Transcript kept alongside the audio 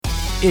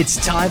It's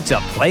time to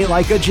play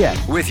like a Jet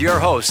with your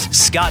host,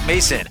 Scott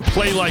Mason.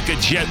 Play like a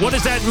Jet. What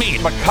does that mean?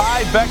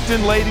 Mekhi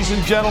Becton, ladies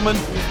and gentlemen.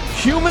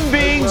 Human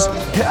beings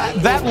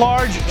that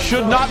large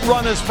should not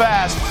run as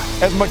fast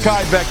as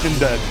Mekhi Becton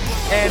did.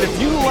 And if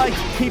you like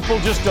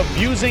people just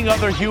abusing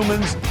other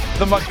humans,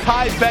 the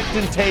Mekhi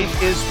Becton tape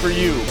is for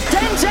you.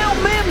 Denzel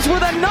Mims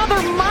with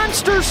another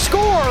monster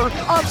score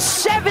of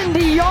 70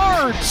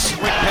 yards.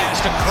 Quick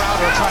pass to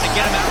Crowder, trying to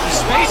get him out of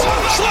space.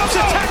 Slows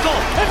a tackle,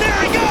 and there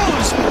he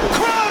goes.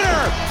 Crowder!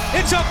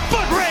 It's a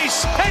foot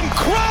race, and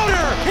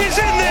Crowder is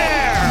in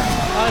there.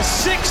 A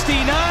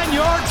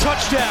 69-yard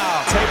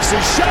touchdown. Takes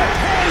a shot.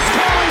 Here's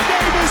Corey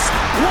Davis,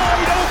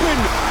 wide open.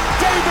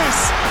 Davis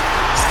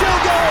still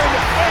going,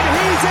 and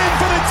he's in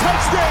for the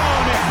touchdown.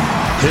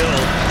 Hill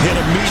hit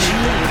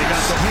immediately when he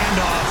got the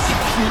handoff.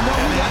 You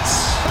know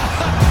that's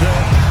the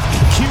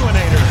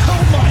Q-inator.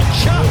 Oh my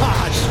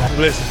gosh.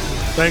 Listen,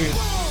 thank you.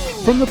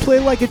 From the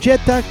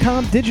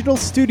PlayLikeAJet.com digital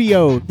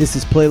studio, this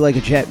is Play Like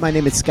a Jet. My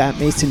name is Scott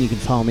Mason. You can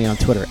follow me on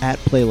Twitter at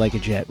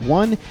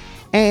PlayLikeAJet1.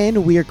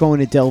 And we are going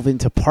to delve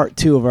into part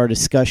 2 of our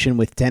discussion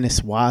with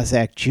Dennis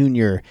Waszak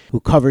Jr., who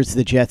covers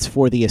the Jets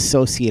for the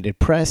Associated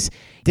Press.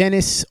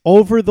 Dennis,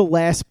 over the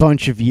last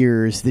bunch of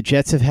years, the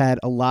Jets have had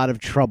a lot of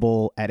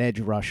trouble at edge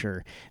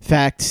rusher. In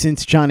fact,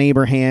 since John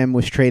Abraham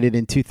was traded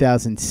in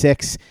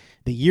 2006,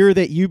 the year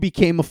that you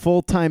became a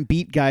full-time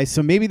beat guy,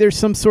 so maybe there's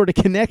some sort of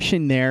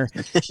connection there.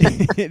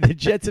 The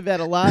Jets have had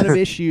a lot of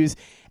issues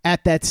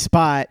at that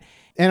spot.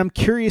 And I'm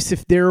curious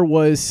if there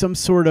was some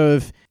sort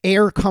of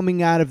air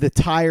coming out of the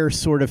tire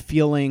sort of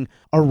feeling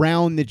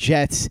around the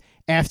Jets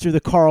after the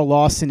Carl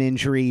Lawson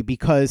injury,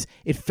 because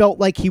it felt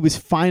like he was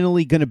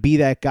finally going to be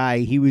that guy.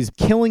 He was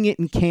killing it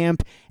in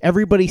camp.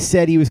 Everybody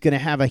said he was going to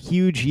have a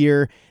huge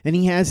year. Then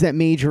he has that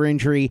major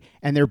injury,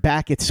 and they're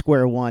back at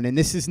square one. And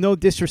this is no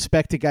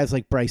disrespect to guys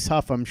like Bryce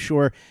Huff. I'm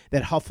sure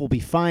that Huff will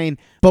be fine.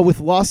 But with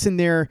Lawson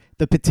there,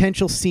 the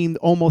potential seemed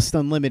almost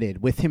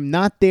unlimited. With him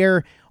not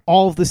there,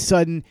 all of a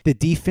sudden, the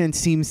defense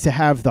seems to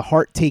have the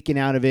heart taken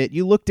out of it.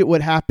 You looked at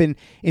what happened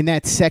in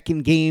that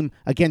second game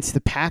against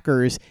the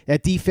Packers.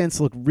 That defense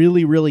looked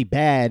really, really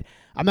bad.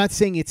 I'm not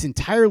saying it's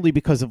entirely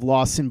because of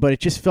Lawson, but it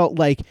just felt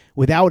like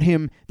without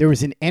him, there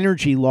was an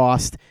energy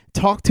lost.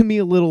 Talk to me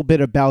a little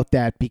bit about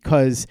that,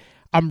 because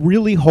I'm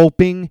really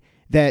hoping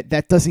that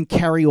that doesn't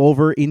carry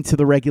over into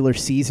the regular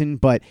season,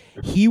 but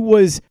he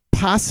was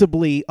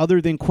possibly, other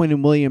than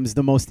Quinnen Williams,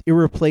 the most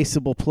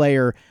irreplaceable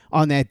player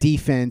on that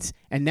defense,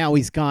 and now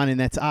he's gone, and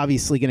that's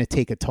obviously going to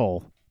take a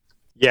toll.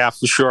 Yeah,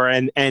 for sure.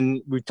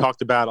 And we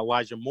talked about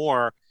Elijah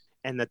Moore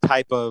and the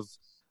type of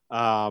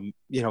the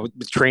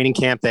training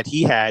camp that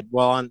he had.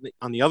 Well,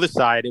 on the other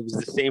side, it was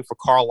the same for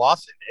Carl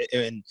Lawson,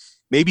 and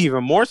maybe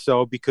even more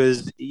so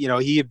because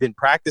he had been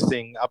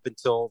practicing up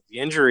until the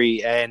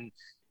injury, and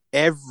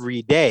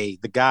every day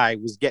the guy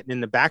was getting in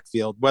the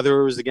backfield,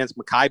 whether it was against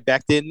Mekhi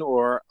Becton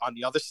or on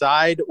the other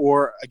side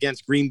or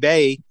against Green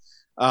Bay.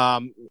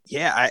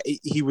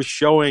 He was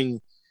showing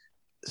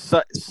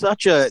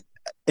such an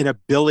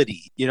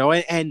ability,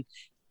 and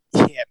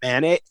yeah,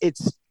 man,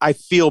 I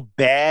feel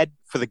bad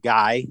for the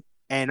guy,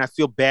 and I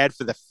feel bad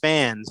for the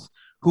fans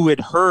who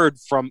had heard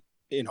from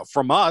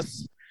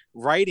us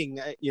writing,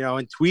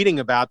 and tweeting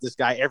about this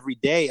guy every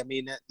day. I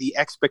mean, the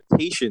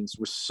expectations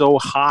were so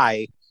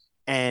high,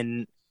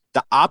 and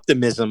the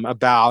optimism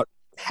about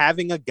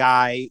having a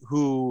guy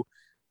who,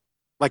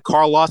 like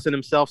Carl Lawson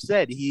himself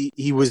said,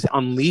 he was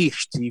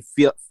unleashed. He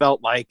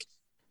felt like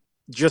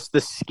just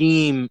the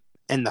scheme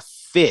and the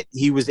fit,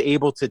 he was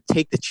able to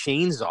take the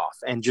chains off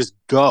and just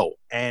go.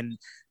 And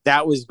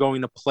that was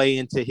going to play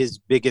into his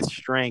biggest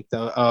strength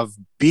of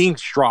being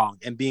strong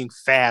and being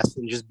fast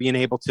and just being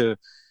able to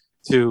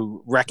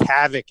wreak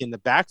havoc in the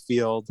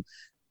backfield.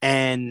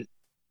 And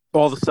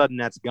all of a sudden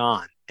that's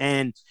gone.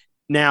 And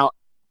now,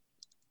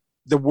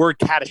 the word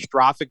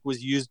catastrophic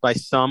was used by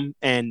some,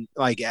 and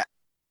I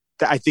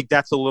think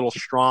that's a little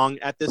strong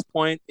at this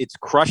point. It's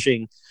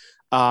crushing.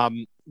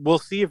 We'll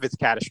see if it's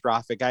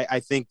catastrophic. I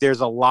think there's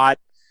a lot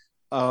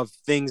of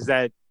things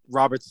that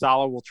Robert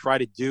Saleh will try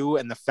to do,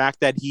 and the fact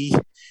that he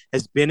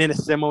has been in a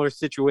similar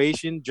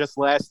situation just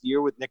last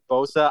year with Nick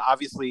Bosa.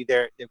 Obviously,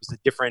 it was a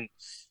different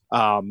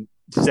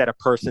set of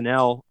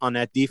personnel on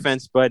that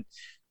defense, but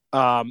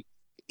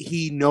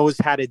he knows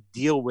how to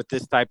deal with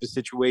this type of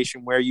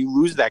situation where you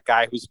lose that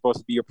guy who's supposed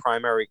to be your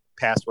primary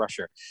pass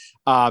rusher.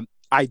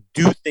 I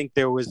do think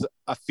there was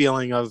a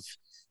feeling of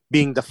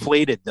being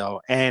deflated,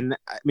 though. And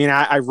I mean,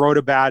 I wrote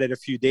about it a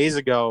few days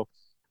ago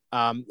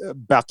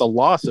about the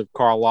loss of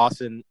Carl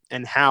Lawson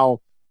and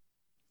how,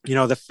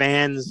 the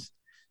fans,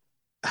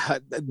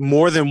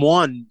 more than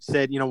one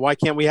said, why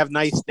can't we have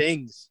nice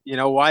things?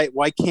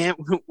 Why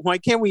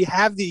can't we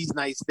have these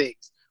nice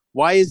things?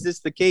 Why is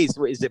this the case?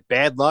 Is it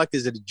bad luck?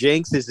 Is it a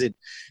jinx? Is it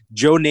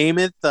Joe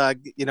Namath,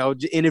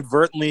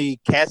 inadvertently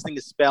casting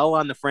a spell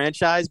on the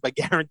franchise by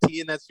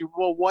guaranteeing that Super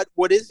Bowl?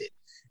 What is it?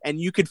 And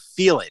you could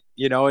feel it,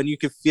 and you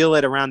could feel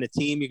it around the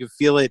team. You could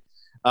feel it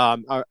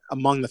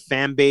among the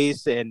fan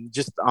base and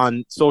just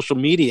on social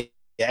media.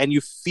 And you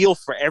feel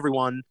for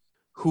everyone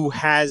who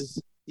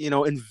has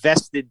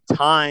invested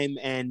time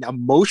and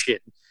emotion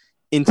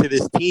into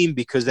this team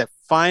because that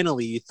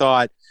finally you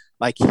thought,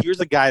 like, here's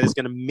a guy that's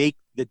going to make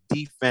the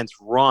defense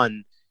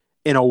run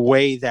in a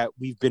way that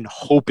we've been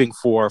hoping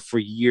for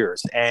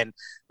years. And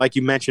like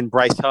you mentioned,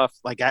 Bryce Huff,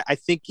 like I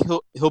think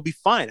he'll be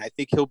fine. I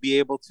think he'll be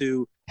able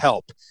to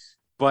help,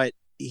 but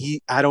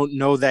I don't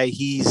know that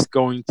he's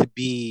going to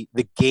be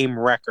the game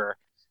wrecker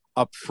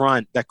up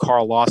front that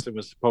Carl Lawson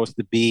was supposed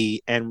to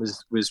be and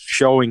was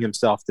showing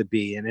himself to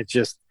be. And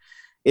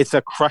it's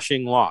a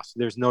crushing loss.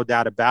 There's no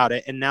doubt about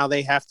it. And now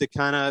they have to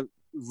kind of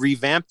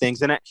revamp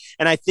things. And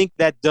I think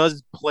that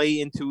does play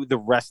into the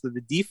rest of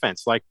the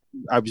defense. Like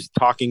I was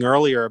talking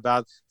earlier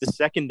about the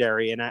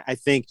secondary. And I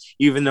think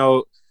even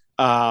though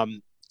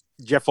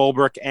Jeff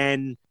Ulbrich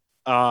and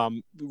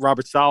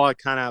Robert Saleh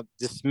kind of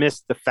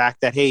dismissed the fact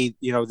that, hey,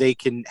 they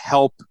can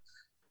help,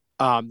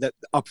 that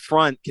up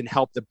front can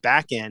help the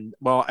back end.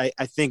 Well,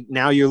 I think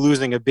now you're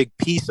losing a big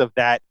piece of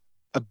that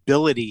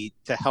ability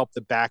to help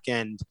the back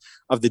end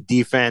of the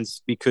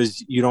defense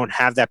because you don't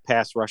have that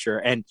pass rusher.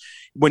 And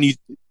when you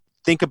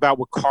think about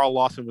what Carl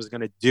Lawson was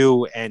going to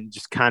do and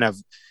just kind of,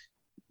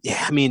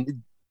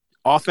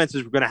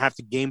 offenses were going to have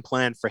to game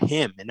plan for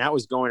him. And that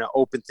was going to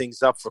open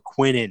things up for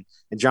Quinnen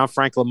and John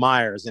Franklin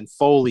Myers and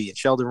Foley and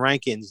Sheldon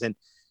Rankins. And,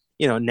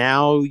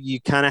 now you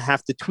kind of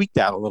have to tweak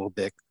that a little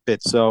bit.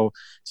 So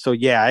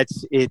yeah,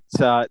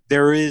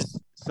 there is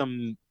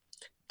some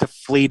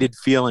deflated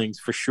feelings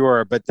for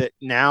sure, but that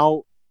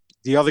now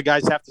the other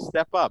guys have to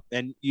step up,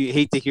 and you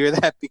hate to hear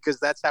that because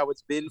that's how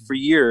it's been for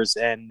years.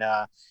 And,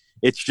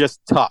 it's just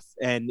tough.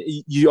 And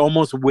you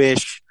almost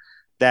wish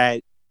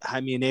that,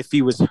 if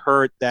he was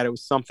hurt, that it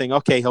was something,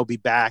 okay, he'll be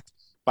back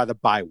by the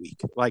bye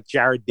week, like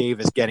Jared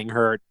Davis getting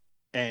hurt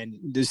and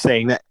just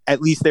saying that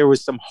at least there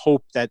was some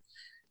hope that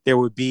there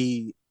would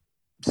be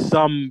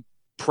some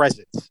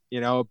presence,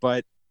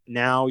 but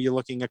now you're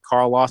looking at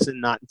Carl Lawson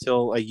not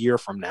until a year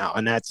from now,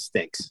 and that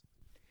stinks.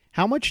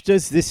 How much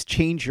does this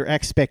change your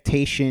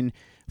expectation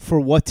for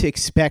what to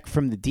expect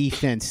from the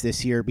defense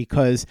this year?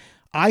 Because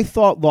I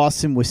thought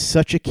Lawson was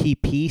such a key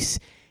piece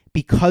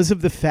because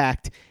of the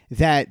fact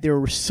that there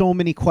were so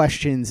many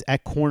questions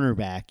at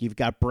cornerback. You've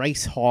got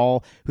Bryce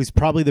Hall, who's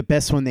probably the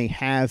best one they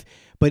have,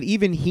 but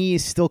even he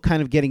is still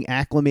kind of getting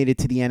acclimated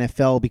to the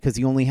NFL because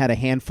he only had a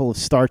handful of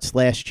starts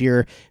last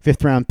year,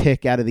 5th-round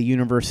pick out of the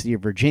University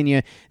of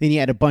Virginia. Then you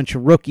had a bunch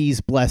of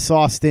rookies, bless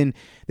Austin.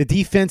 The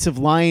defensive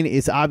line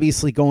is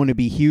obviously going to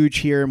be huge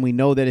here, and we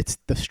know that it's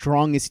the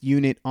strongest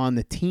unit on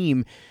the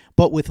team.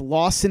 But with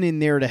Lawson in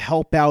there to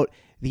help out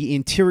the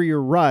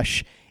interior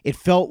rush, it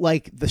felt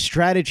like the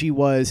strategy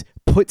was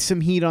put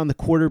some heat on the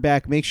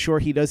quarterback, make sure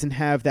he doesn't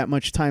have that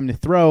much time to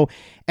throw,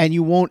 and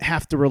you won't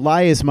have to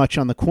rely as much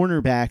on the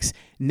cornerbacks.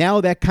 Now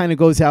that kind of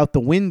goes out the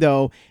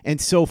window. And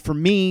so for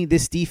me,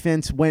 this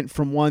defense went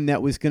from one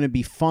that was going to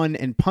be fun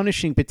and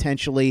punishing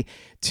potentially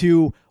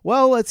to,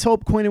 well, let's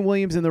hope Quinnen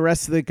Williams and the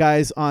rest of the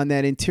guys on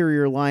that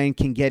interior line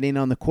can get in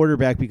on the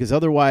quarterback, because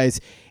otherwise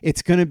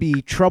it's going to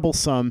be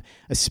troublesome,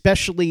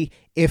 especially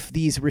if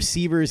these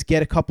receivers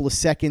get a couple of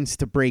seconds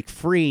to break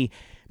free.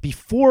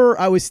 Before,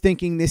 I was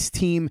thinking this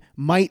team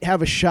might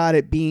have a shot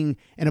at being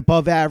an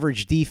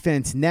above-average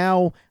defense.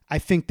 Now, I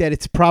think that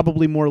it's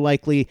probably more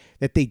likely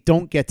that they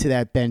don't get to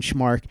that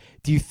benchmark.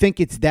 Do you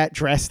think it's that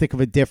drastic of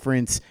a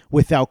difference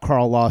without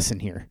Carl Lawson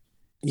here?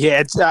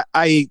 Yeah,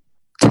 I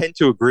tend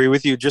to agree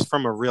with you just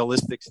from a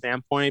realistic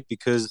standpoint,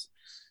 because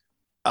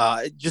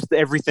just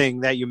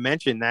everything that you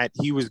mentioned that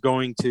he was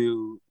going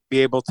to be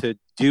able to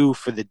do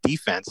for the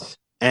defense,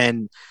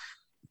 and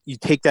you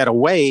take that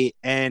away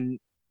and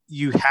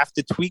you have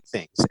to tweak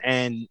things,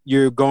 and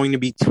you're going to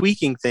be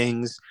tweaking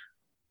things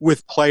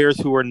with players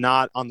who are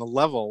not on the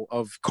level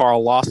of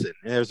Carl Lawson.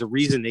 And there's a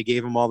reason they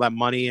gave him all that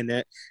money.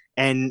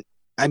 And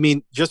I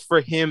mean, just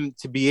for him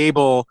to be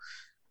able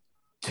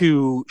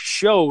to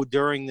show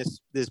during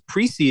this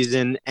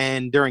preseason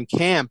and during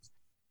camp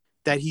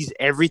that he's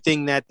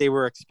everything that they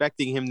were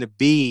expecting him to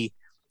be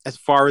as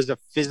far as a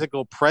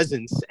physical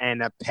presence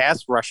and a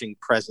pass rushing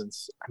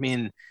presence. I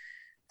mean,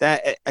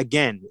 that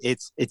again,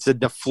 it's a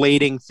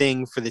deflating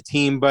thing for the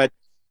team, but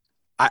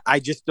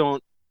I just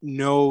don't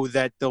know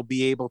that they'll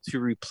be able to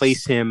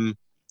replace him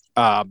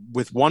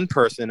with one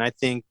person. I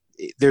think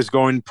there's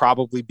going to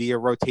probably be a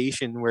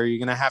rotation where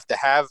you're going to have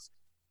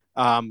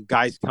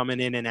guys coming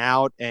in and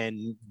out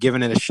and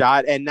giving it a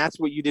shot, and that's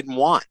what you didn't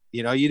want.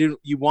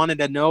 You wanted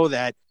to know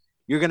that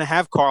you're going to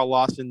have Carl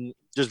Lawson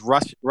just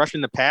rushing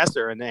the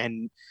passer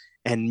and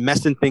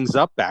messing things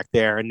up back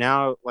there. And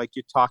now, like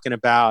you're talking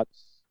about,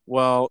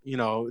 well,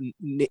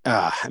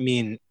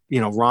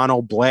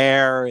 Ronald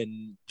Blair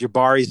and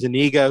Jabari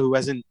Zuniga, who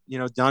hasn't,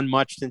 done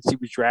much since he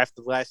was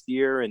drafted last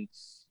year. And,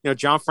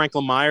 John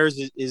Franklin Myers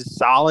is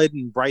solid,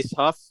 and Bryce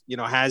Huff,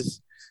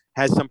 has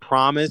some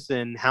promise,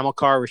 and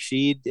Hamilcar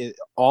Rashid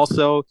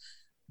also,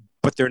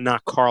 but they're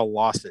not Carl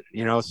Lawson,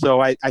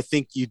 So I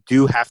think you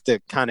do have to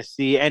kind of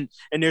see, and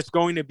there's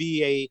going to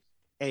be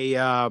a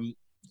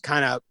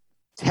kind of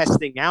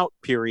testing out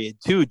period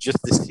too, just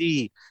to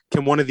see,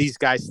 can one of these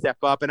guys step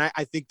up? And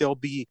I think there'll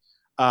be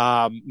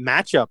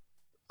matchup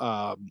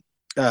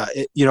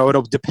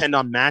it'll depend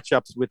on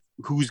matchups with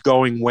who's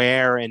going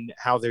where and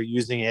how they're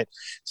using it.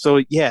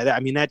 So, yeah, I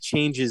mean, that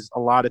changes a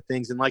lot of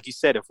things. And like you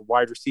said, if a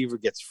wide receiver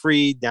gets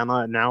free down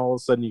on, now all of a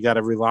sudden you got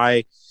to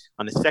rely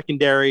on the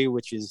secondary,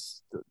 which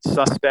is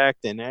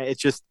suspect. And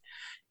it's just,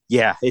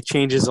 yeah, it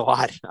changes a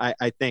lot.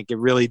 I think it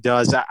really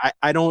does.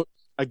 I don't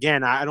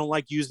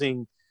like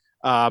using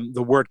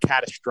the word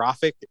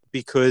catastrophic,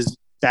 because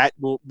that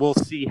we'll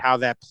see how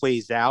that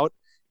plays out.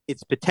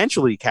 It's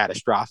potentially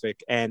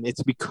catastrophic, and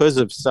it's because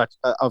of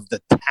of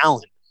the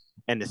talent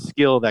and the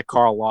skill that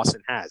Carl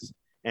Lawson has.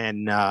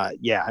 And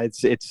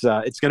it's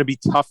going to be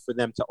tough for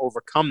them to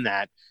overcome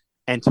that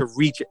and to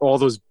reach all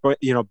those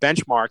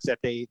benchmarks that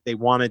they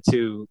wanted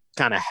to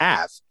kind of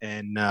have.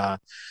 And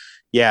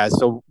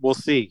so we'll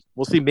see.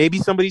 Maybe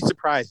somebody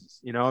surprises.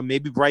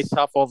 Maybe Bryce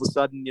Huff all of a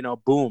sudden,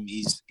 boom,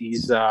 he's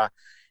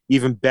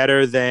even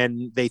better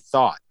than they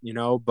thought.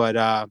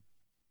 But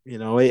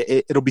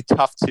it'll be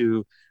tough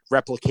to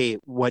replicate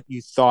what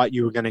you thought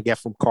you were going to get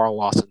from Carl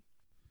Lawson.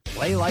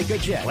 Play like a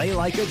Jet. Play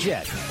like a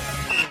Jet.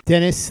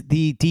 Dennis,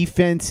 the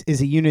defense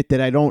is a unit that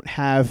I don't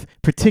have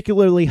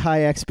particularly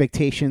high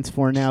expectations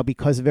for now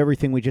because of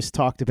everything we just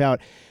talked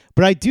about.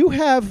 But I do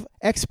have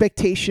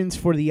expectations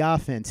for the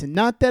offense. And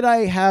not that I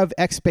have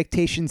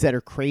expectations that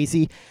are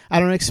crazy. I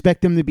don't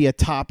expect them to be a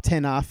top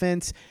 10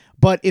 offense.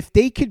 But if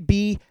they could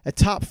be a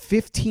top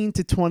 15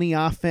 to 20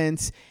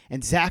 offense,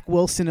 and Zach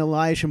Wilson,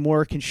 Elijah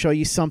Moore can show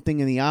you something,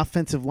 and the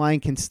offensive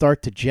line can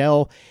start to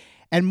gel,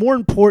 and more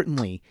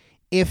importantly,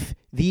 if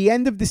the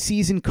end of the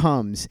season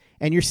comes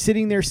and you're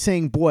sitting there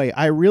saying, boy,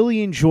 I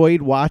really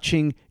enjoyed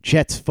watching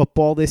Jets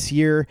football this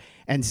year,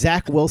 and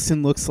Zach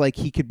Wilson looks like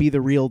he could be the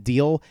real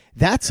deal,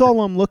 that's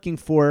all I'm looking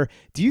for.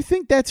 Do you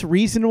think that's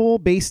reasonable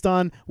based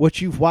on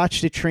what you've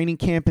watched at training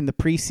camp in the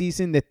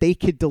preseason, that they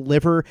could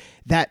deliver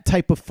that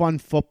type of fun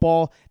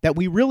football that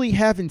we really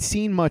haven't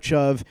seen much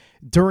of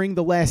during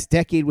the last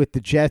decade with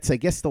the Jets? I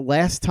guess the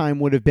last time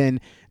would have been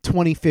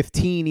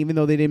 2015, even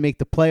though they didn't make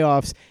the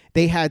playoffs.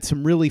 They had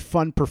some really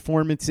fun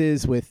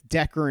performances with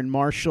Decker and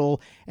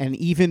Marshall, and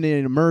even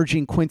an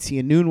emerging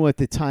Quincy Enunwa at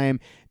the time.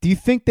 Do you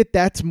think that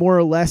that's more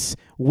or less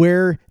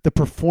where the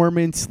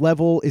performance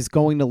level is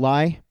going to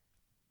lie?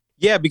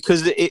 Yeah,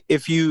 because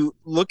if you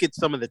look at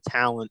some of the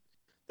talent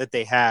that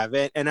they have,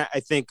 and I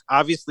think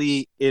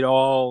obviously it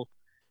all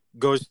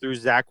goes through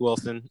Zach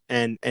Wilson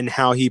and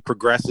how he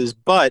progresses,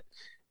 but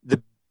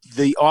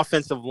the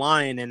offensive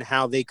line and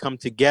how it comes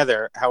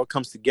together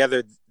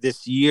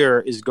this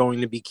year is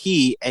going to be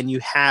key. And you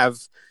have,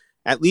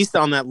 at least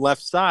on that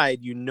left side,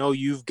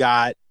 you've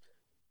got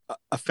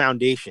a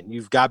foundation.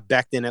 You've got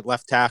Becton at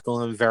left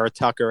tackle and Vera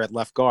Tucker at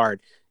left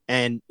guard,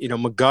 and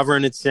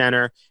McGovern at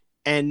center,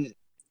 and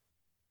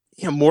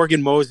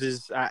Morgan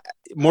Moses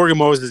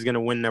is going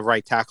to win the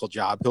right tackle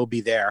job. He'll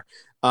be there.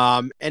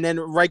 And then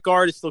right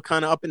guard is still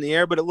kind of up in the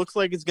air, but it looks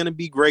like it's going to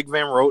be Greg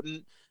Van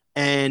Roten.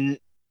 And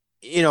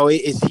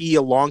is he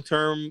a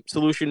long-term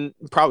solution?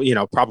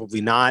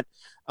 Probably not.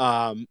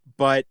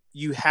 But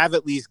you have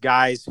at least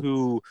guys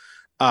who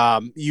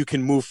you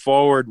can move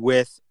forward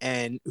with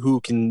and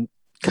who can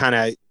kind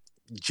of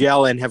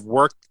gel and have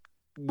worked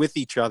with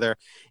each other.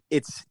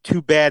 It's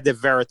too bad that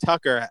Vera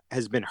Tucker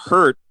has been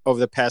hurt over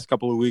the past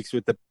couple of weeks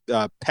with the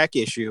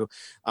pec issue.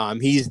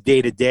 He's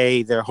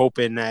day-to-day. They're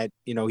hoping that,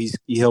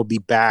 he'll be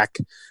back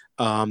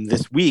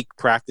this week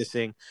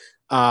practicing.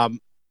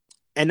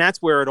 And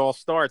that's where it all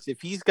starts.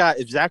 If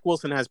Zach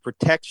Wilson has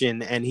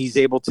protection and he's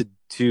able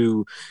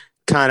to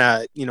kind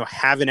of,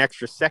 have an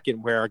extra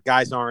second where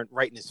guys aren't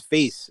right in his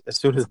face as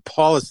soon as the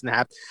ball is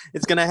snapped,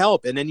 it's going to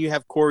help. And then you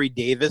have Corey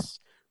Davis,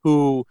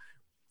 who,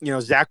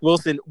 Zach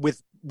Wilson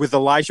with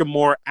Elijah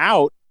Moore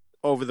out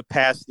over the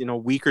past,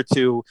 week or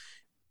two,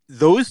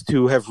 those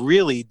two have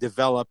really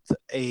developed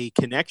a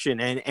connection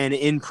and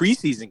in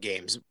preseason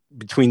games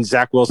between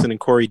Zach Wilson and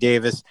Corey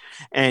Davis.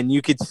 And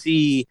you could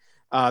see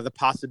the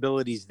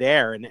possibilities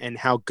there and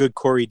how good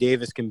Corey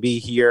Davis can be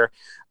here,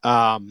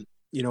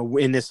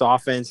 in this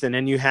offense. And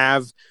then you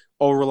have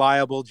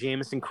reliable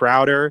Jamison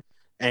Crowder,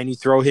 and you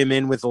throw him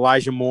in with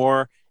Elijah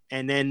Moore.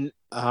 And then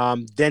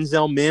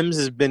Denzel Mims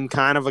has been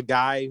kind of a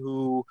guy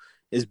who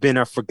has been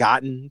a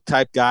forgotten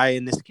type guy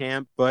in this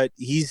camp, but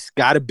he's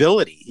got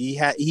ability.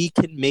 He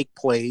can make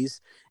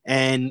plays,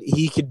 and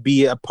he could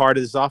be a part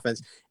of this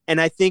offense. And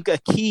I think a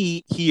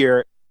key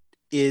here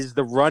is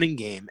the running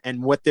game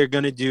and what they're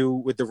going to do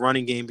with the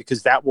running game,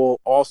 because that will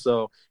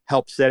also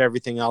help set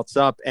everything else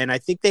up. And I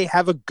think they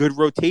have a good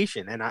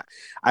rotation, and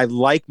I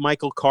like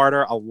Michael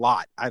Carter a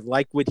lot. I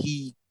like what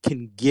he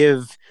can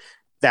give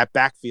that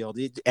backfield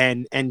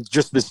and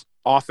just this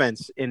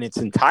offense in its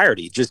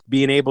entirety, just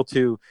being able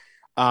to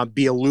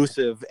be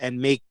elusive and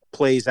make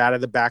plays out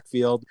of the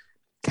backfield,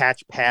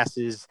 catch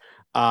passes.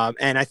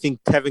 And I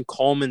think Tevin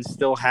Coleman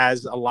still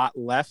has a lot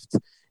left.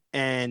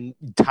 And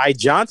Ty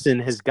Johnson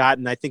has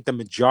gotten, I think, the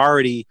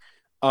majority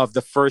of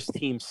the first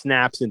team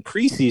snaps in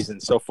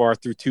preseason so far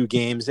through 2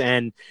 games.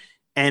 And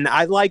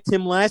I liked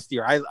him last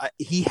year.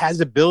 He has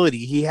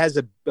ability. He has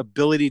a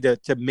ability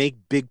to make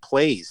big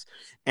plays.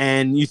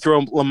 And you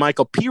throw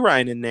LaMichael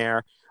Pirine in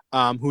there.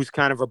 who's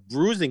kind of a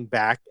bruising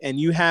back, and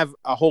you have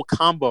a whole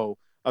combo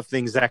of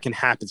things that can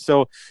happen.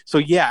 So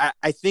yeah,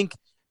 I think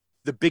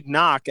the big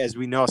knock, as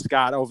we know,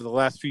 Scott, over the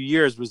last few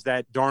years was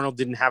that Darnold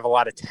didn't have a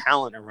lot of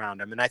talent around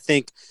him. And I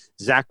think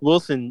Zach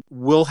Wilson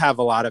will have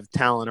a lot of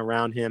talent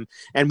around him.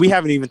 And we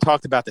haven't even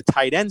talked about the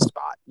tight end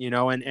spot,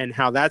 and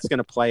how that's going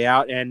to play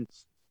out. And,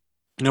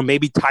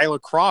 maybe Tyler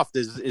Kroft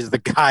is the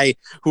guy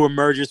who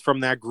emerges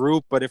from that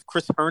group. But if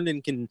Chris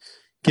Herndon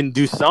can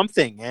do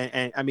something,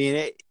 and I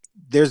mean,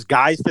 there's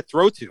guys to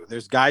throw to.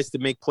 There's guys to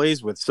make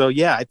plays with. So,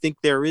 yeah, I think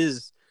there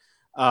is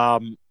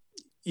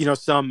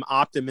some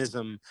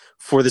optimism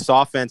for this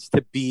offense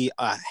to be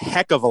a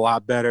heck of a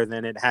lot better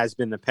than it has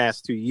been the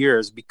past 2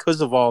 years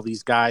because of all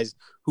these guys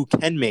who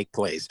can make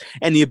plays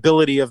and the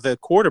ability of the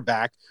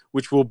quarterback,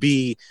 which will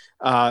be,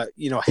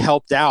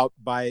 helped out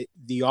by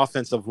the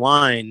offensive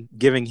line,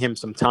 giving him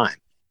some time.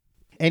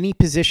 Any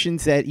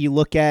positions that you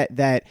look at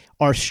that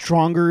are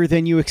stronger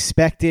than you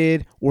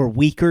expected or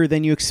weaker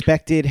than you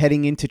expected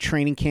heading into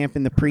training camp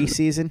in the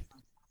preseason?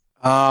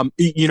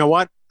 You know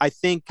what? I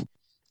think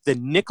the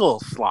nickel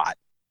slot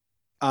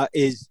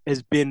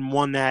has been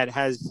one that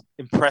has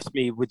impressed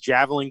me with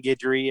Javelin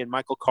Guidry and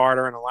Michael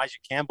Carter and Elijah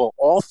Campbell.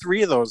 All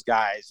three of those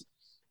guys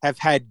have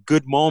had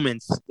good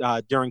moments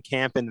during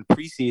camp and the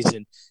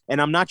preseason,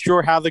 and I'm not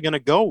sure how they're going to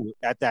go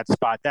at that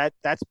spot.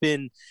 That's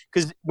been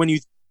because when you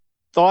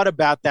thought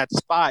about that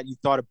spot, you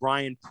thought of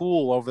Brian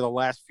Poole over the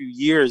last few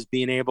years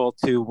being able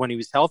to, when he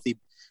was healthy,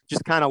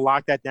 just kind of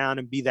lock that down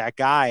and be that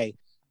guy,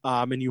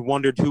 and you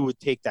wondered who would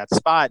take that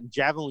spot. And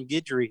Javelin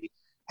Guidry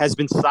has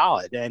been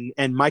solid,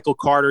 and Michael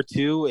Carter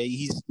too.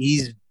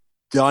 He's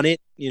done it,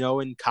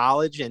 in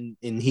college, and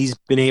he's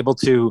been able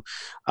to,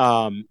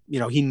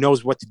 he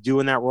knows what to do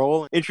in that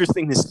role.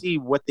 Interesting to see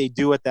what they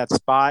do at that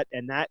spot,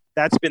 and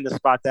that's been the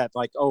spot that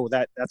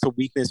that's a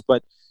weakness,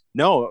 but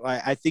no,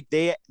 I think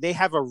they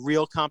have a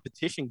real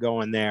competition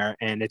going there,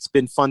 and it's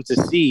been fun to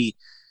see.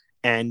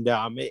 And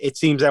it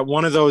seems that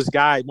one of those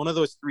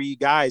three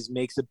guys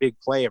makes a big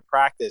play at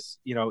practice,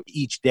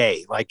 each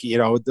day.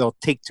 They'll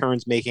take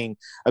turns making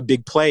a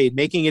big play,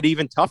 making it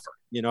even tougher,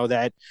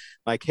 that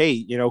like,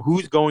 hey,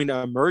 who's going to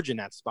emerge in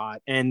that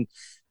spot? And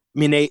I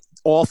mean,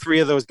 all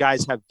three of those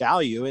guys have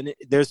value, and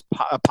there's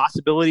a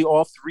possibility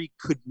all three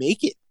could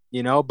make it,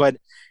 but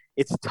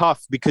it's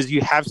tough because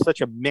you have such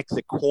a mix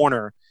at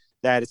corner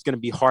that it's going to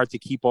be hard to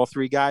keep all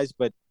three guys,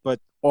 but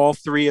all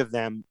three of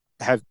them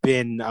have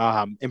been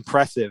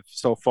impressive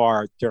so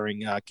far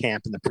during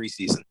camp in the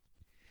preseason.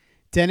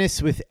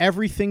 Dennis, with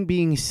everything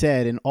being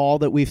said and all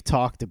that we've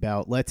talked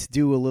about, let's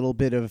do a little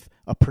bit of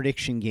a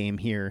prediction game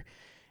here.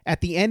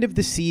 At the end of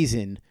the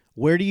season,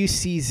 where do you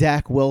see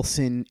Zach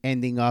Wilson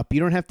ending up? You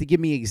don't have to give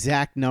me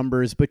exact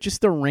numbers, but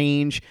just a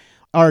range.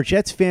 Are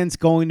Jets fans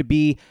going to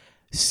be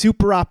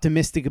super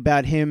optimistic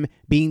about him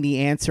being the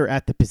answer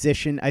at the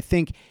position? I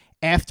think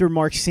after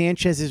Mark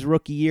Sanchez's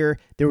rookie year,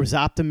 there was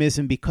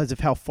optimism because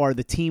of how far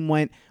the team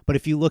went. But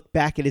if you look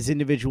back at his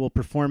individual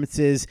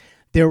performances,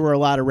 there were a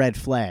lot of red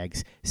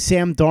flags.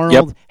 Sam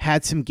Darnold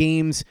had some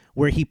games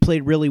where he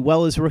played really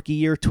well his rookie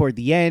year toward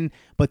the end,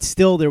 but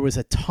still there was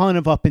a ton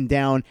of up and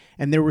down,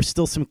 and there were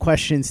still some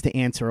questions to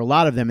answer, a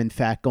lot of them, in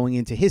fact, going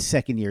into his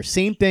second year.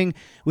 Same thing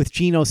with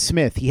Geno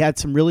Smith. He had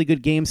some really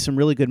good games, some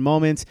really good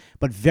moments,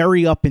 but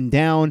very up and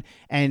down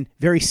and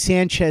very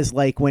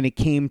Sanchez-like when it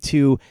came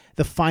to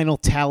the final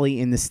tally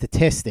in the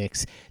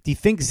statistics. Do you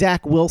think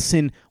Zach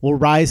Wilson will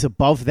rise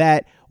above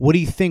that? What do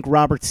you think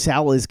Robert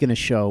Saleh is going to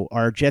show?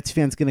 Are Jets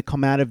fans going to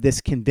come out of this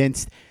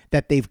convinced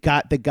that they've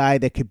got the guy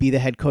that could be the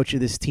head coach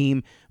of this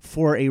team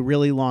for a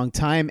really long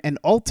time? And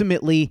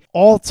ultimately,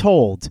 all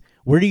told,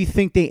 where do you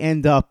think they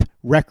end up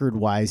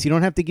record-wise? You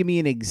don't have to give me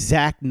an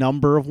exact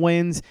number of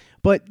wins,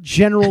 but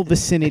general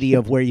vicinity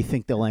of where you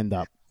think they'll end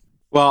up.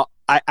 Well,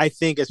 I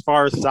think as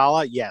far as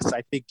Saleh, yes,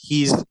 I think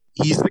he's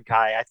the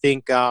guy. I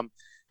think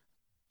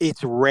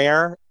it's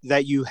rare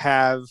that you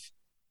have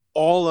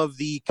all of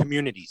the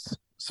communities,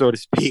 so to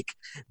speak,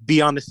 be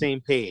on the same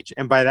page.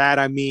 And by that,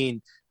 I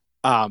mean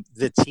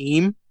the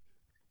team,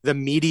 the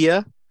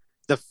media,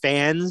 the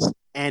fans,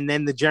 and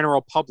then the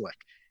general public.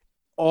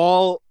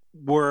 All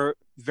were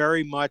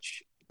very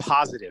much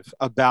positive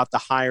about the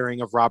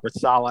hiring of Robert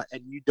Saleh,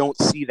 and you don't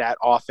see that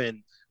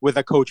often with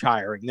a coach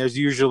hiring. There's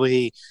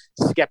usually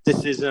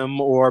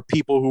skepticism or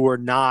people who are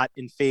not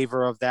in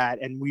favor of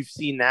that, and we've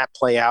seen that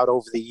play out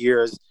over the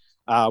years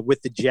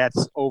with the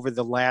Jets over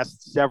the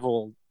last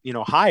several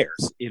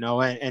hires,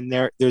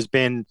 and there's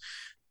been,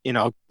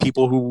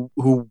 people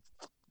who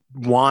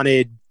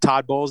wanted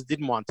Todd Bowles,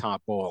 didn't want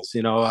Todd Bowles,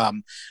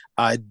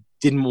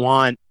 didn't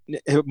want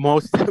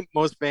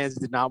most fans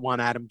did not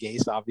want Adam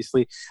Gase.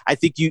 Obviously, I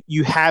think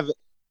you have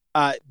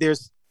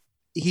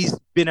he's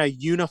been a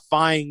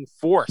unifying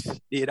force.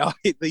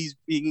 He's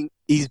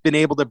been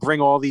able to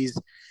bring all these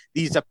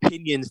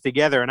opinions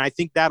together, and I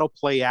think that'll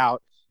play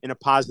out in a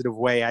positive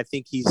way. I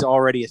think he's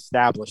already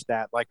established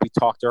that, like we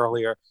talked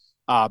earlier,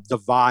 the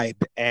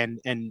vibe and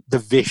the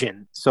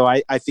vision. So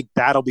I think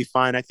that'll be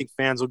fine. I think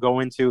fans will go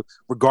into,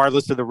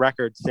 regardless of the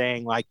record,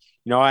 saying like,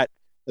 you know what,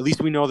 at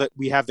least we know that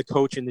we have the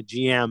coach and the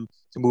GM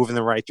to move in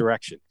the right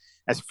direction.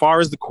 As far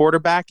as the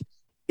quarterback,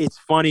 it's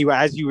funny,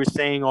 as you were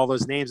saying all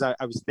those names, I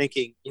was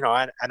thinking,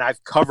 and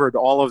I've covered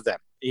all of them,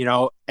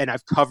 and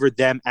I've covered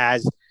them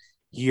as,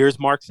 here's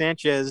Mark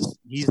Sanchez.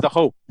 He's the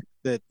hope,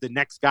 the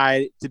next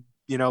guy to,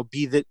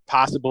 be the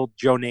possible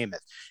Joe Namath,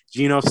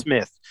 Geno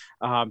Smith,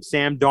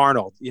 Sam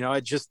Darnold,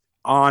 it just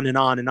on and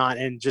on and on.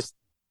 And just,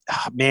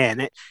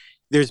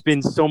 there's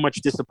been so much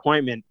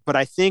disappointment. But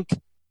I think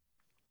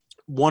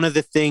one of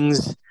the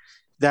things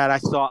that I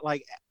saw,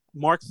 like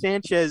Mark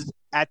Sanchez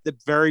at the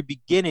very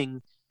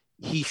beginning,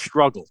 he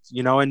struggled,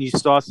 and you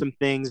saw some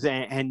things.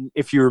 And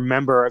if you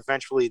remember,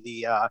 eventually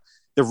the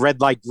red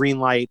light, green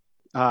light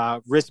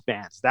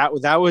wristbands, that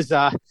was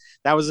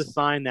a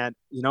sign that,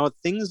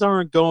 things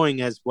aren't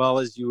going as well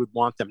as you would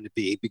want them to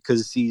be,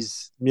 because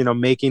he's,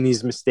 making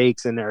these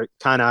mistakes, and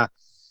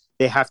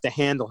they have to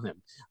handle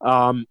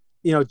him.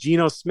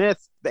 Geno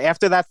Smith,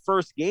 after that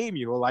first game,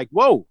 you were like,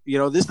 whoa,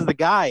 this is the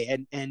guy.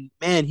 And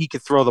man, he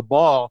could throw the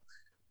ball,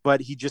 but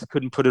he just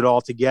couldn't put it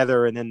all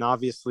together. And then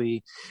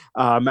obviously,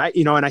 and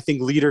I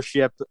think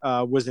leadership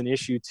was an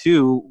issue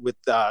too with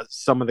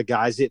some of the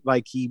guys.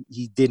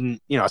 He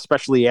didn't,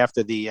 especially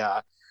after the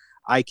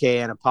Ike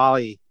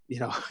Anapali,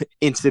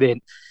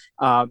 incident.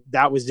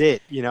 That was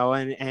it,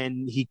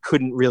 and he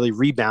couldn't really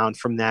rebound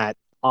from that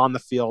on the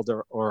field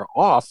or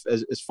off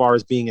as far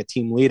as being a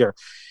team leader.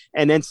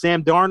 And then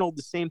Sam Darnold,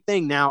 the same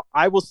thing. Now,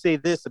 I will say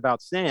this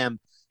about Sam.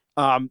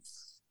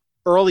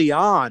 Early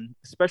on,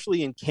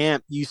 especially in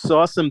camp, you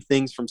saw some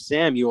things from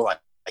Sam. You were like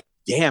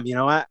damn,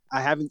 I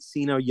haven't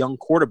seen a young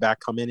quarterback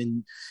come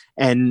in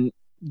and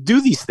do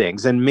these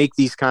things and make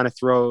these kind of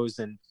throws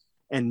and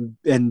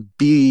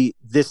be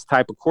this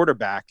type of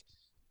quarterback.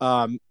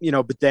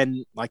 But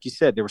then, like you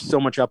said, there was so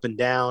much up and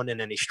down, and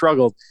then he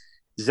struggled.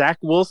 Zach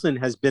Wilson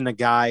has been a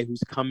guy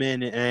who's come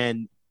in,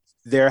 and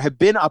there have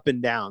been up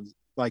and downs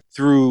like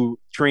through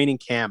training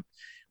camp,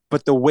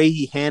 but the way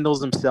he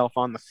handles himself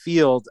on the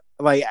field,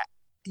 like,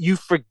 you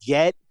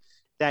forget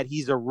that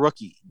he's a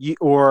rookie,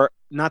 or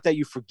not that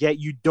you forget,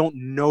 you don't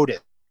notice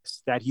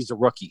that he's a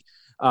rookie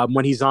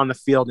when he's on the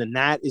field. And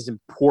that is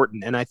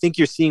important. And I think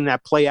you're seeing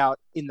that play out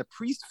in the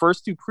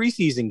first two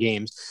preseason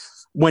games.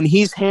 When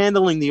he's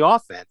handling the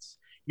offense,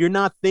 you're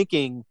not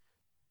thinking,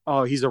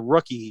 oh, he's a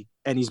rookie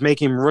and he's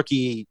making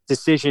rookie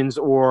decisions,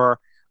 or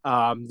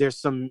there's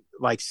some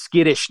like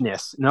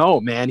skittishness. No,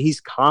 man,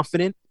 he's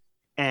confident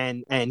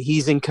and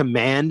he's in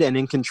command and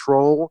in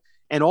control,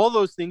 and all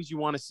those things you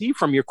want to see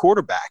from your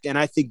quarterback. And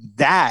I think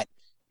that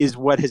is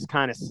what has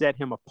kind of set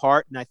him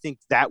apart. And I think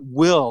that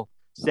will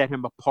set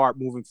him apart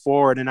moving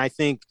forward. And I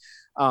think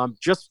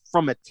just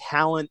from a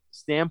talent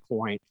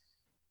standpoint,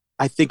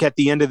 I think at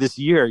the end of this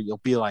year, you'll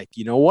be like,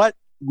 you know what?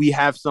 We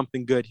have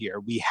something good here.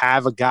 We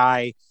have a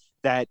guy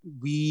that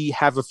we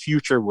have a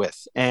future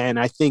with. And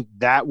I think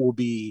that will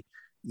be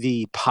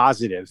the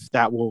positive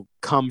that will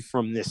come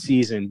from this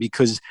season,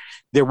 because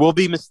there will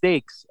be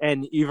mistakes.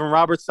 And even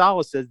Robert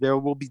Saleh says there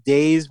will be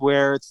days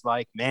where it's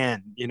like,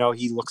 man,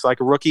 he looks like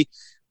a rookie.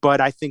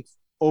 But I think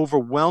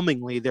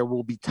overwhelmingly there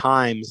will be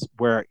times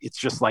where it's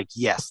just like,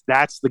 yes,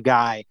 that's the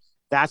guy.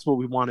 That's what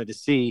we wanted to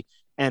see.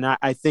 And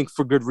I think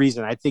for good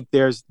reason. I think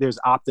there's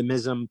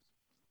optimism,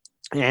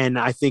 and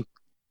I think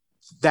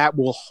that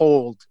will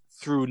hold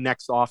through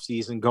next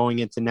offseason going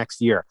into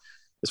next year.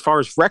 As far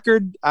as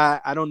record,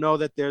 I don't know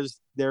that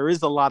there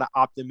is a lot of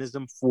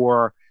optimism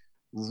for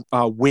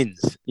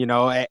wins.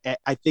 I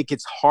think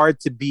it's hard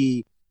to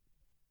be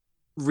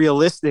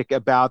realistic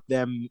about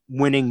them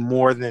winning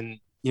more than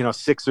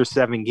 6 or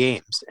 7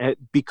 games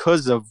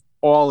because of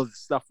all of the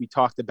stuff we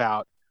talked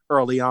about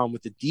early on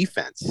with the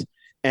defense.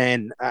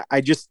 And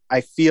I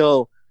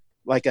feel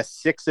like a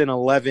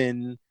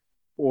 6-11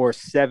 or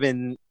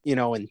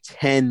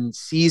 7-10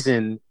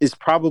 season is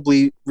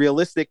probably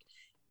realistic.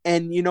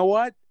 And you know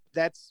what?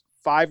 That's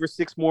 5 or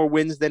 6 more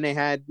wins than they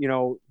had,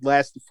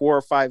 last 4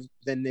 or 5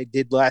 than they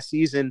did last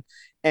season.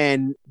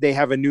 And they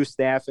have a new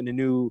staff and a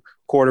new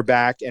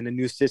quarterback and a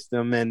new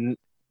system, and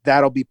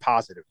that'll be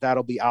positive.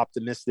 That'll be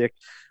optimistic.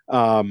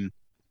 And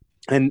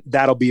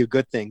that'll be a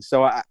good thing.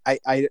 So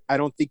I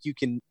don't think you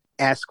can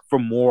ask for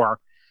more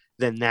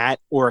than that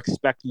or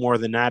expect more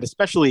than that,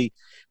 especially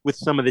with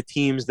some of the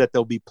teams that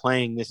they'll be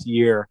playing this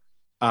year.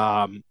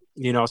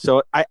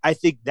 So I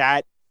think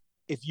that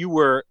if you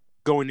were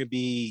going to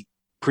be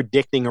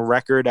predicting a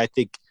record, I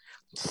think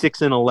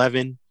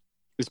 6-11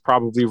 is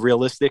probably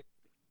realistic.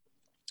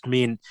 I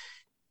mean,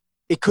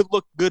 it could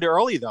look good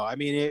early, though. I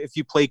mean, if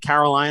you play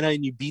Carolina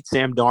and you beat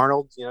Sam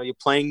Darnold, you're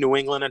playing New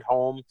England at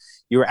home,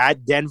 you're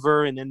at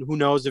Denver, and then who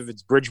knows if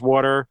it's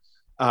Bridgewater,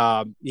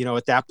 at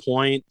that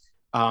point.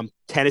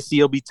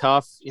 Tennessee will be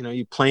tough.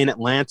 You play in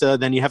Atlanta,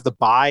 then you have the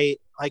bye.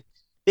 Like,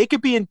 they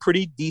could be in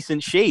pretty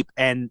decent shape.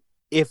 And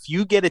if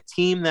you get a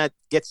team that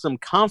gets some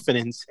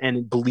confidence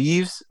and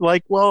believes,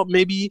 like, well,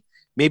 maybe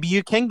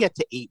you can get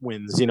to 8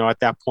 wins, at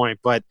that point.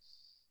 But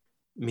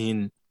I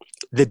mean,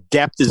 the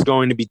depth is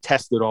going to be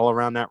tested all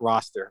around that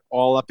roster,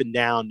 all up and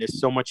down. There's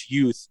so much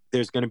youth.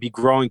 There's going to be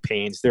growing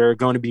pains. There are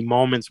going to be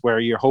moments where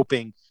you're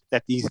hoping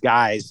that these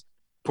guys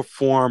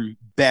perform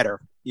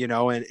better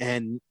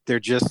and they're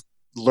just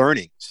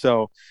learning.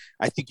 So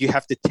I think you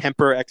have to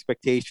temper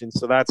expectations.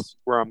 So that's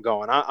where I'm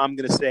going. I'm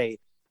going to say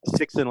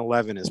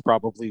 6-11 is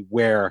probably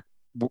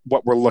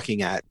what we're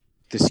looking at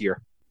this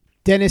year.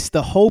 Dennis,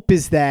 the hope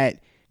is that,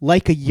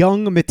 like a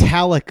young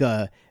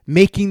Metallica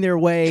making their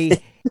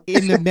way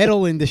in the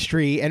metal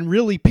industry and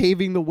really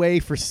paving the way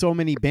for so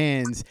many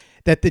bands,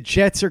 that the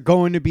Jets are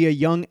going to be a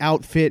young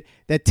outfit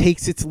that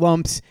takes its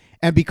lumps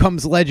and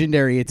becomes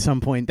legendary at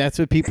some point. That's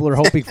what people are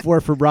hoping for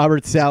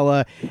Robert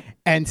Saleh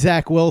and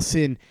Zach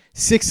Wilson.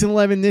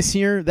 6-11 this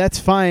year, that's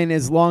fine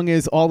as long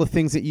as all the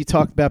things that you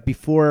talked about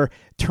before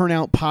turn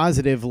out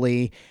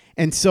positively.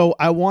 And so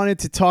I wanted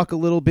to talk a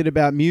little bit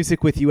about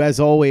music with you, as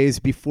always,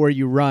 before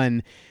you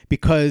run,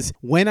 because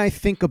when I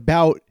think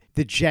about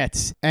the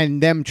Jets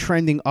and them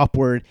trending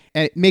upward,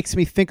 and it makes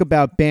me think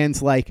about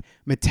bands like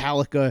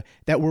Metallica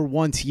that were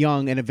once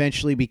young and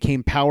eventually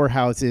became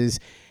powerhouses.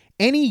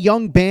 Any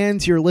young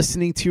bands you're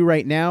listening to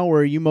right now,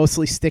 or are you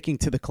mostly sticking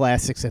to the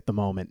classics at the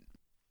moment?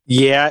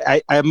 Yeah,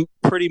 I'm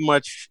pretty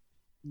much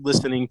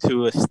listening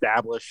to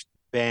established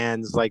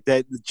bands like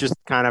that, just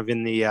kind of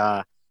in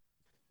the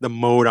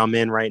mode I'm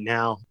in right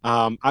now.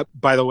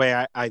 By the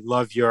way, I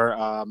love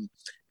your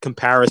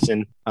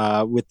comparison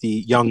with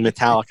the young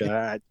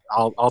Metallica.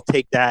 I'll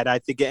take that. I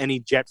think any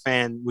Jet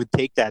fan would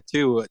take that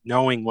too,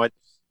 knowing what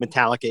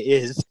Metallica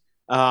is.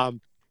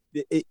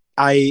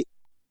 I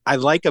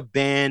like a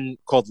band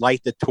called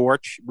Light the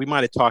Torch. We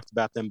might have talked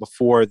about them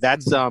before.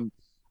 That's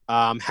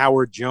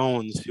Howard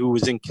Jones, who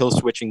was in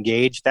Killswitch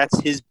Engage. That's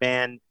his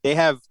band. They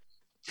have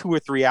 2 or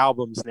 3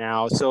 albums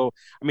now. So,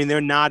 I mean,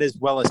 they're not as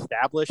well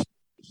established.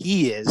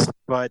 He is,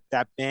 but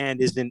that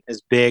band isn't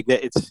as big.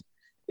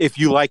 If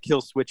you like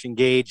Killswitch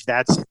Engage,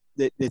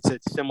 it's a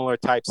similar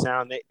type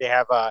sound. They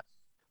have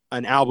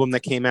an album that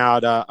came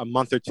out a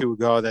month or 2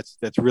 ago that's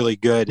really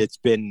good. It's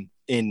been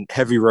in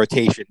heavy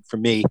rotation for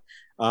me.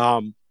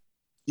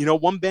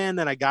 One band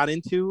that I got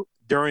into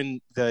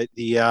during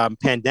the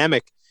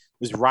pandemic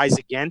was Rise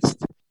Against,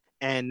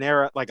 and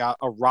they're like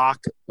a rock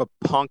but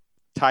punk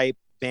type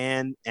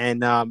band,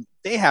 and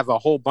they have a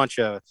whole bunch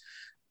of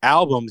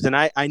albums, and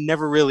I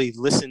never really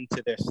listened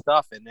to their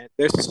stuff, and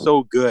they're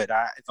so good.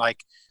 I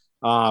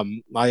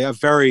a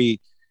very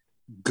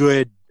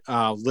good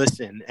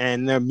listen,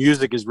 and their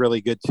music is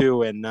really good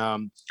too, and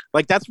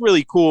that's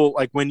really cool,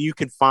 like when you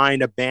can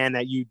find a band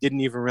that you didn't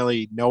even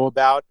really know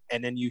about,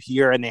 and then you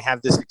hear and they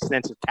have this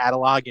extensive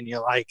catalog, and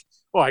you're like,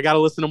 oh, I gotta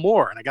listen to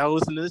more, and I gotta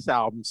listen to this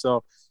album.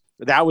 So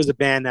that was a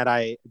band that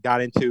I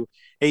got into.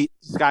 Hey,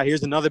 Scott,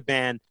 here's another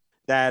band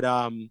that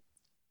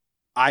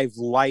I've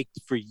liked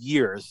for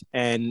years,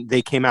 and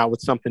they came out with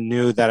something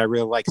new that I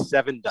really like,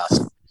 Seven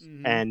Dust.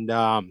 Mm-hmm.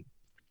 And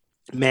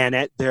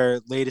man,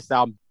 their latest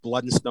album,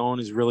 Blood and Stone,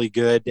 is really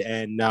good,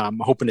 and I'm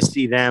hoping to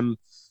see them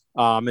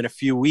in a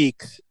few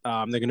weeks.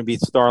 They're going to be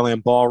at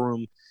Starland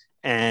Ballroom,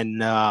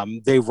 and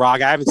they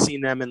rock. I haven't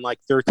seen them in like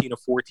 13 or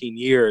 14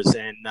 years,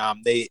 and I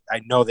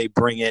know they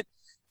bring it.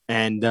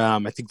 And I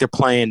think they're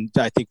playing.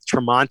 I think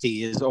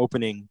Tremonti is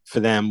opening for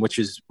them, which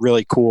is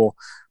really cool.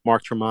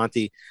 Mark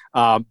Tremonti.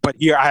 But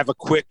here I have a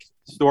quick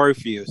story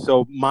for you.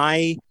 So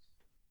my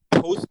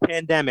first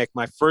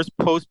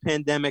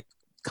post-pandemic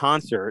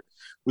concert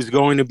was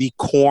going to be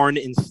Korn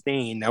in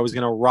Stain. I was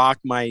going to rock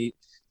my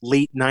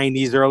late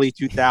 90s, early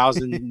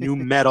 2000s new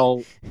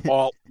metal,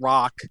 alt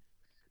rock,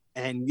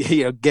 and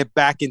get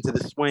back into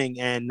the swing.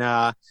 And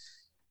I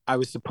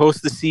was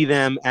supposed to see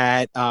them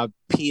at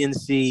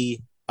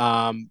PNC.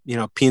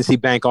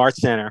 PNC Bank Arts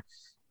Center,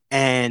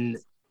 and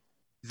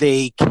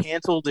they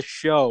canceled the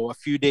show a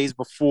few days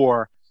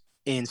before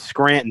in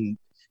Scranton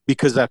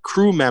because a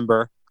crew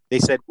member, they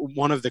said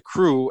one of the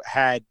crew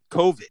had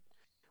COVID.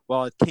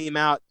 Well, it came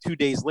out 2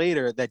 days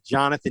later that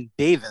Jonathan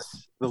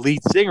Davis, the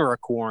lead singer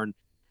of Korn,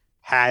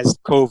 has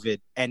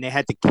COVID, and they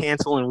had to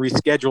cancel and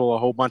reschedule a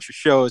whole bunch of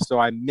shows. So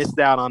I missed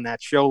out on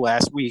that show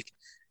last week.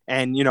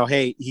 And,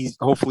 hey, he's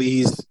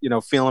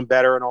feeling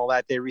better and all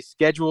that. They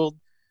rescheduled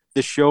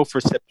the show for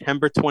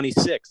September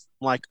 26th.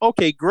 I'm like,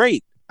 okay,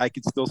 great. I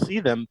could still see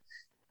them.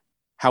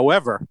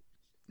 However,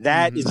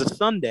 that is a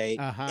Sunday.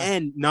 Uh-huh.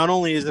 And not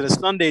only is it a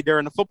Sunday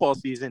during the football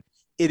season,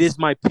 it is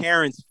my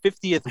parents'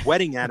 50th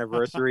wedding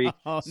anniversary.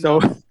 So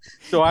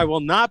I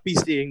will not be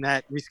seeing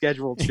that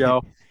rescheduled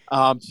show.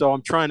 So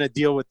I'm trying to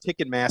deal with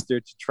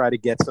Ticketmaster to try to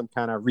get some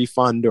kind of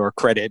refund or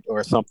credit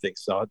or something.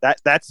 So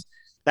that's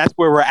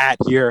where we're at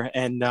here.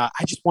 And I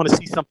just want to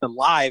see something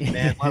live,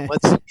 man.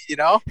 Let's,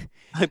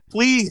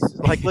 please,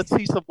 let's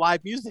see some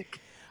live music.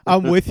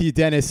 I'm with you,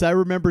 Dennis. I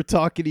remember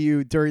talking to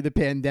you during the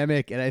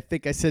pandemic, and I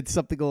think I said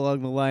something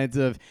along the lines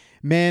of,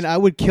 man, I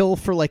would kill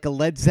for like a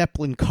Led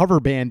Zeppelin cover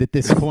band at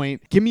this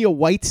point. Give me a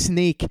White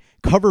Snake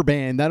cover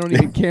band. I don't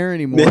even care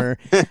anymore.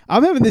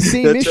 I'm having the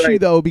same issue,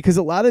 though, because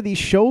a lot of these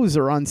shows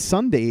are on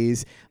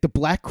Sundays. The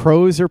Black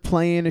Crowes are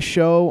playing a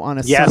show on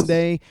a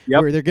Sunday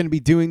where they're going to be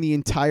doing the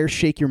entire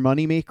Shake Your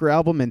Moneymaker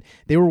album, and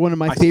they were one of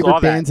my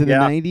favorite bands in the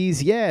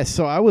 90s. Yeah,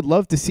 so I would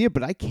love to see it,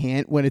 but I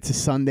can't when it's a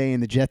Sunday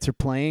and the Jets are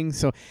playing.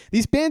 So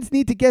these bands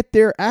need to get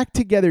their act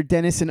together,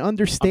 Dennis, and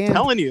understand I'm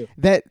telling you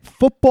that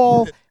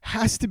football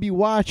has to be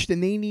watched,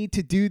 and they need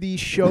to do these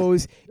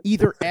shows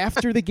either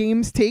after the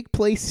games take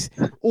place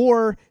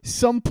or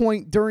some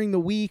point during the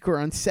week or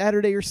on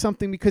Saturday or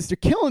something, because they're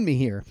killing me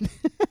here.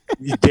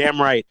 You're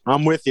damn right.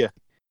 I'm with you.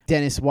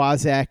 Dennis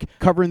Waszak,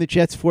 covering the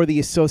Jets for the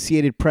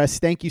Associated Press.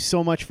 Thank you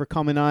so much for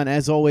coming on.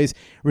 As always,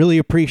 really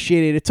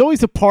appreciate it. It's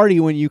always a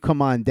party when you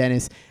come on,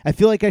 Dennis. I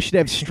feel like I should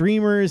have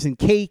streamers and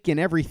cake and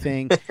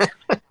everything.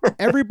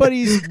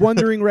 Everybody's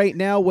wondering right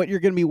now what you're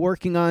going to be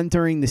working on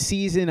during the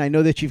season. I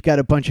know that you've got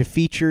a bunch of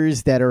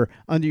features that are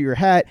under your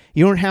hat.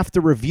 You don't have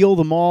to reveal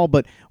them all,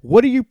 but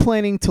what are you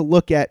planning to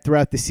look at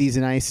throughout the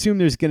season? I assume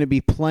there's going to be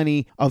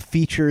plenty of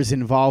features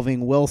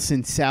involving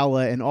Wilson,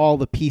 Saleh, and all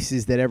the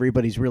pieces that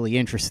everybody's really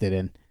interested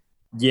in.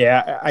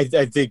 Yeah, I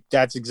think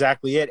that's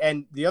exactly it.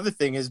 And the other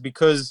thing is,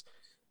 because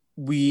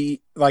we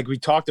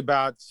talked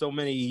about so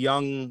many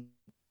young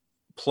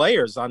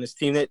players on this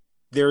team, that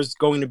there's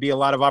going to be a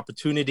lot of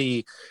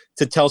opportunity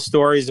to tell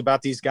stories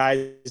about these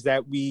guys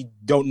that we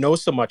don't know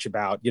so much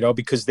about,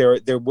 because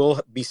there will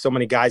be so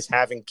many guys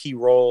having key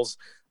roles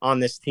on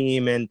this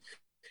team, and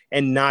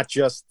not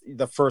just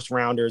the first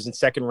rounders and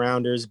second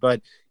rounders,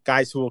 but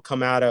guys who will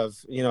come out of,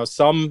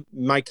 some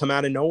might come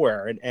out of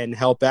nowhere and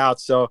help out.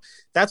 So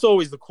that's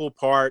always the cool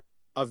part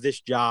of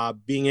this job,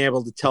 being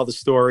able to tell the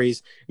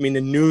stories. I mean,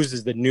 the news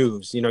is the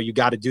news, you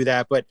got to do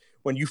that. But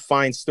when you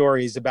find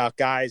stories about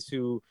guys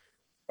who,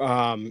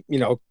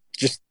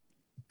 just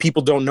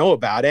people don't know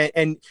about it.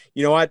 And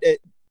you know what?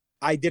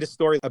 I did a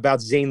story about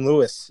Zane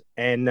Lewis,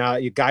 and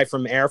a guy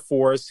from Air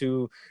Force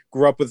who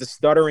grew up with a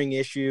stuttering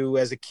issue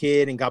as a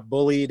kid and got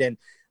bullied. And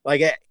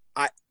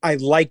I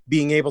like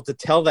being able to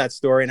tell that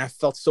story. And I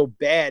felt so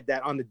bad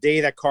that on the day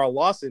that Carl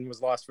Lawson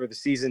was lost for the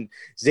season,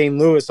 Zane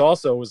Lewis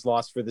also was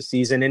lost for the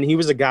season. And he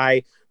was a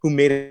guy who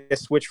made a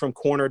switch from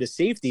corner to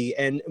safety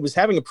and was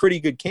having a pretty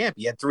good camp.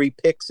 He had 3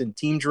 picks and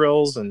team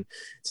drills and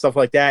stuff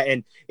like that.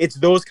 And it's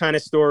those kind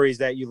of stories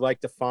that you like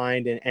to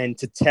find and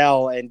to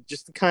tell, and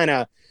just to kind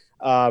of,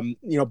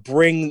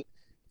 bring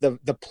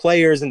the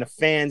players and the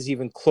fans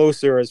even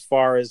closer, as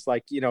far as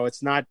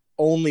it's not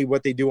only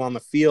what they do on the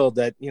field,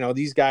 that,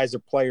 these guys are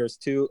players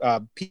too,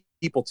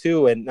 people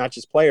too, and not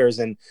just players.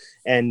 And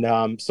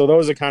so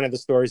those are kind of the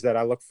stories that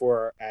I look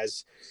for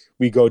as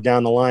we go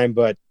down the line.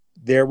 But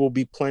there will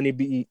be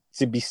plenty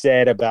to be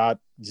said about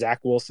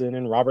Zach Wilson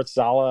and Robert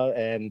Saleh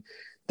and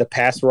the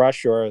pass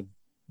rush, or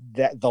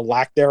the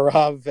lack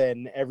thereof,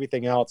 and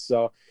everything else.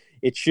 So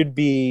it should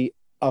be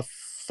a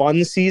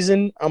fun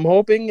season, I'm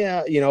hoping,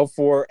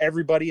 for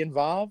everybody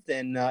involved,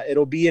 and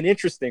it'll be an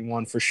interesting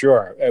one for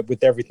sure,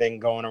 with everything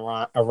going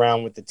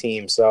around with the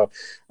team. So,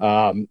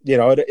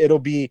 there'll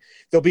be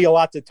a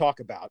lot to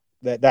talk about.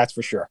 That's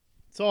for sure.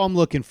 That's all I'm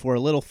looking for. A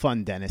little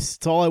fun, Dennis.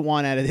 It's all I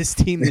want out of this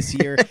team this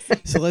year.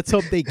 So let's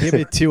hope they give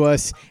it to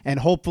us, and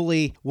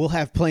hopefully we'll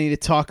have plenty to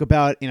talk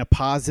about in a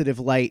positive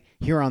light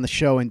here on the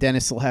show, and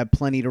Dennis will have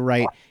plenty to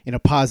write in a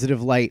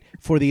positive light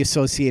for the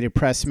Associated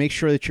Press. Make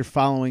sure that you're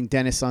following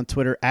Dennis on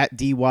Twitter at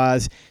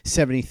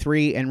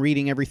DWaz73 and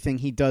reading everything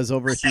he does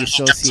over at the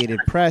Associated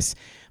Press.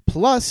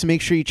 Plus,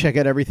 make sure you check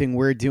out everything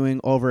we're doing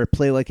over at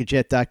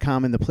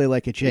PlayLikeAJet.com and the Play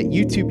Like a Jet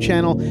YouTube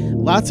channel.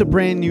 Lots of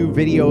brand new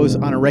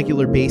videos on a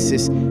regular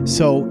basis.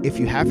 So if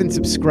you haven't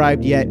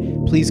subscribed yet,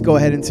 please go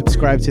ahead and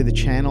subscribe to the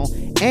channel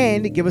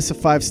and give us a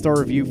 5-star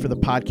review for the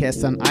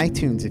podcast on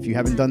iTunes if you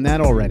haven't done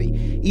that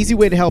already. Easy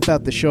way to help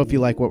out the show if you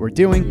like what we're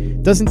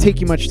doing. Doesn't take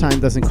you much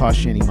time, doesn't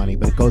cost you any money,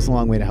 but it goes a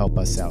long way to help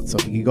us out. So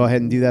if you could go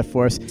ahead and do that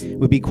for us,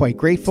 we'd be quite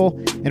grateful.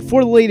 And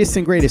for the latest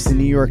and greatest in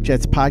New York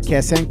Jets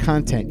podcasts and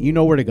content, you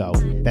know where to go.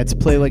 That's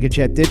Play Like a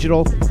Jet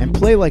Digital and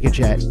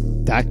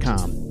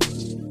PlayLikeAJet.com.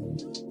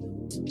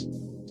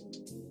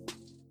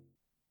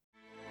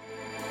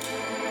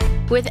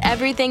 With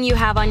everything you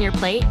have on your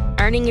plate,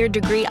 earning your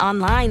degree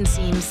online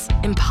seems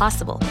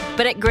impossible.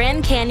 But at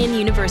Grand Canyon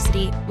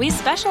University, we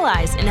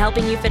specialize in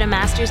helping you fit a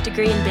master's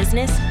degree in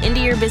business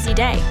into your busy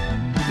day.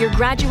 Your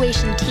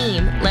graduation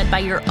team, led by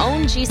your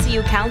own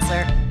GCU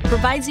counselor,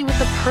 provides you with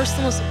the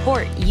personal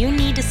support you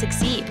need to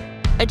succeed.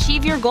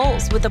 Achieve your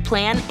goals with a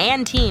plan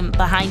and team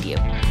behind you.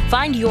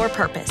 Find your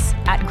purpose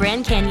at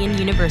Grand Canyon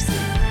University.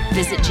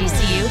 Visit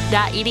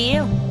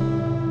gcu.edu.